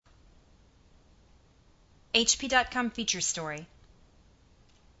HP.com feature story.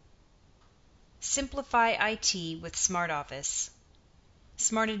 Simplify IT with Smart Office.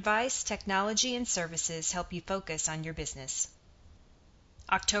 Smart advice, technology, and services help you focus on your business.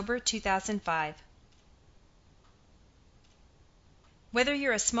 October 2005. Whether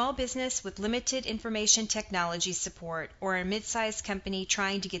you're a small business with limited information technology support or a mid-sized company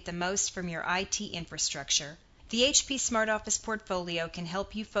trying to get the most from your IT infrastructure, the HP Smart Office portfolio can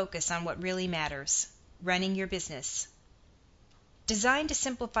help you focus on what really matters: running your business. Designed to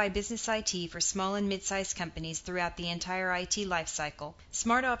simplify business IT for small and mid-sized companies throughout the entire IT lifecycle,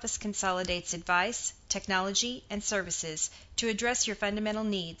 Smart Office consolidates advice, technology, and services to address your fundamental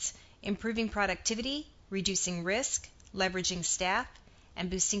needs, improving productivity, reducing risk, leveraging staff, and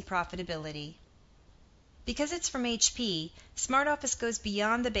boosting profitability. Because it's from HP, Smart Office goes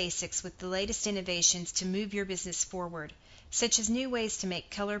beyond the basics with the latest innovations to move your business forward, such as new ways to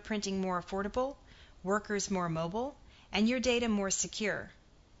make color printing more affordable, workers more mobile, and your data more secure.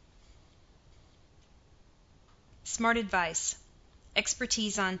 Smart advice.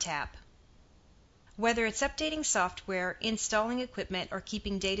 Expertise on tap. Whether it's updating software, installing equipment, or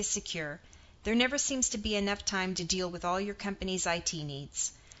keeping data secure, there never seems to be enough time to deal with all your company's IT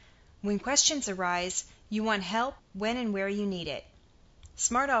needs. When questions arise, you want help when and where you need it.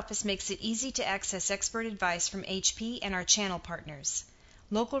 Smart Office makes it easy to access expert advice from HP and our channel partners,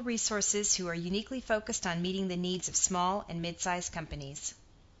 local resources who are uniquely focused on meeting the needs of small and mid-sized companies.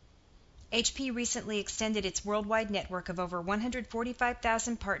 HP recently extended its worldwide network of over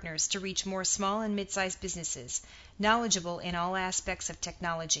 145,000 partners to reach more small and mid-sized businesses, knowledgeable in all aspects of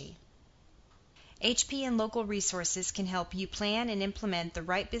technology. HP and local resources can help you plan and implement the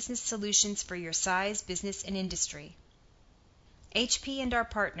right business solutions for your size, business, and industry. HP and our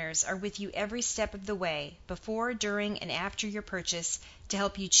partners are with you every step of the way, before, during, and after your purchase, to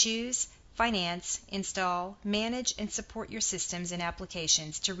help you choose, finance, install, manage, and support your systems and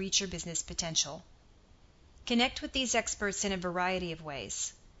applications to reach your business potential. Connect with these experts in a variety of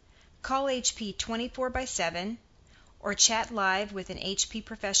ways. Call HP 24/7 or chat live with an HP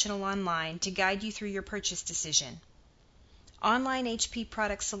professional online to guide you through your purchase decision. Online HP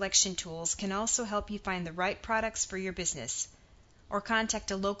product selection tools can also help you find the right products for your business, or contact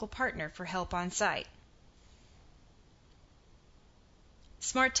a local partner for help on site.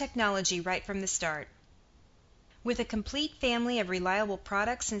 Smart technology right from the start. With a complete family of reliable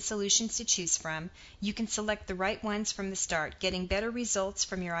products and solutions to choose from, you can select the right ones from the start, getting better results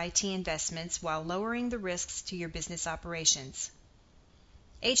from your IT investments while lowering the risks to your business operations.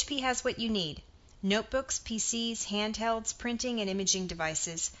 HP has what you need: notebooks, PCs, handhelds, printing and imaging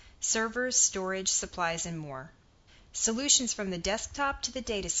devices, servers, storage, supplies, and more. Solutions from the desktop to the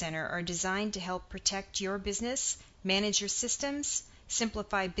data center are designed to help protect your business, manage your systems,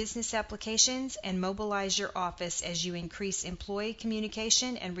 simplify business applications, and mobilize your office as you increase employee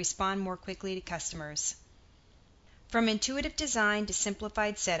communication and respond more quickly to customers. From intuitive design to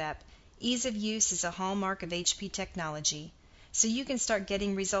simplified setup, ease of use is a hallmark of HP technology, so you can start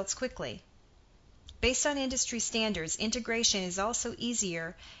getting results quickly. Based on industry standards, integration is also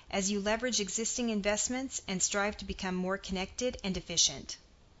easier as you leverage existing investments and strive to become more connected and efficient.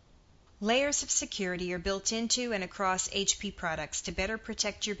 Layers of security are built into and across HP products to better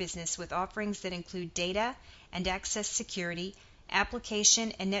protect your business with offerings that include data and access security,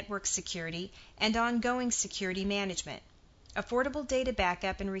 application and network security, and ongoing security management. Affordable data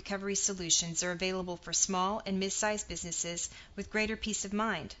backup and recovery solutions are available for small and mid-sized businesses with greater peace of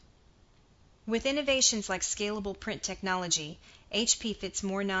mind. With innovations like scalable print technology, HP fits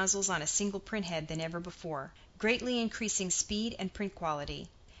more nozzles on a single print head than ever before, greatly increasing speed and print quality.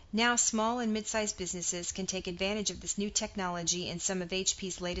 Now, small and mid-sized businesses can take advantage of this new technology in some of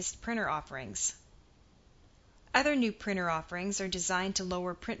HP's latest printer offerings. Other new printer offerings are designed to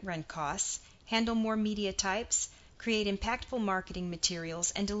lower print run costs, handle more media types, create impactful marketing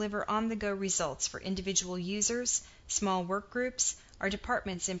materials, and deliver on-the-go results for individual users, small work groups, or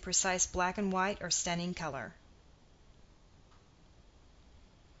departments in precise black and white or stunning color.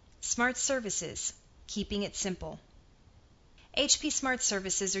 Smart Services, keeping it simple. HP Smart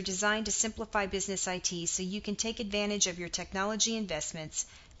Services are designed to simplify business IT so you can take advantage of your technology investments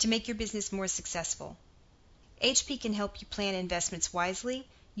to make your business more successful. HP can help you plan investments wisely,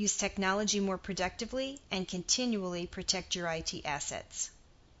 use technology more productively, and continually protect your IT assets.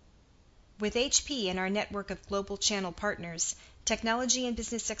 With HP and our network of global channel partners, technology and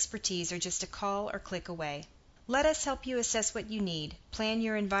business expertise are just a call or click away. Let us help you assess what you need, plan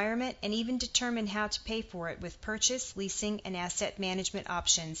your environment, and even determine how to pay for it with purchase, leasing, and asset management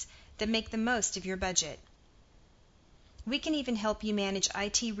options that make the most of your budget. We can even help you manage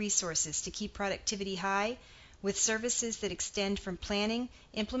IT resources to keep productivity high with services that extend from planning,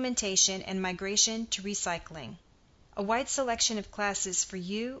 implementation, and migration to recycling. A wide selection of classes for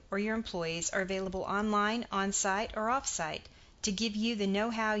you or your employees are available online, on-site, or off-site to give you the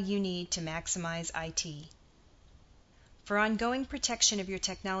know-how you need to maximize IT. For ongoing protection of your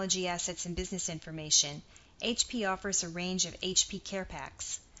technology assets and business information, HP offers a range of HP Care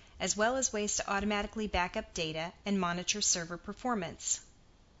Packs, as well as ways to automatically back up data and monitor server performance.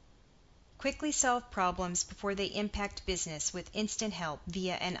 Quickly solve problems before they impact business with instant help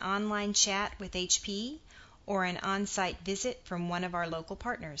via an online chat with HP or an on-site visit from one of our local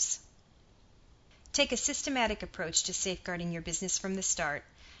partners. Take a systematic approach to safeguarding your business from the start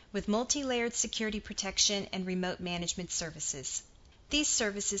with multi-layered security protection and remote management services. These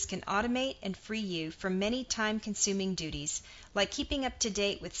services can automate and free you from many time-consuming duties like keeping up to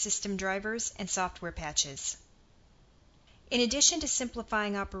date with system drivers and software patches. In addition to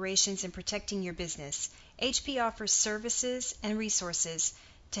simplifying operations and protecting your business, HP offers services and resources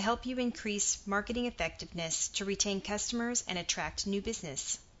to help you increase marketing effectiveness to retain customers and attract new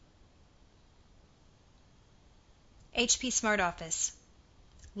business. HP Smart Office.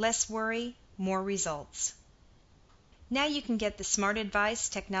 Less worry, more results. Now you can get the smart advice,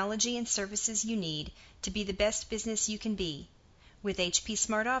 technology, and services you need to be the best business you can be. With HP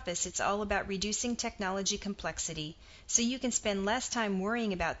Smart Office, it's all about reducing technology complexity so you can spend less time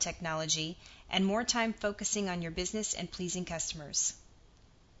worrying about technology and more time focusing on your business and pleasing customers.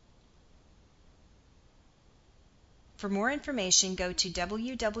 For more information, go to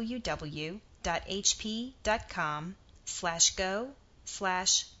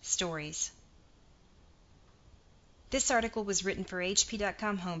www.hp.com/go/stories. This article was written for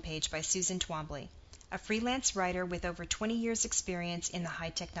HP.com homepage by Susan Twombly, a freelance writer with over 20 years' experience in the high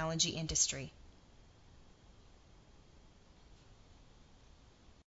technology industry.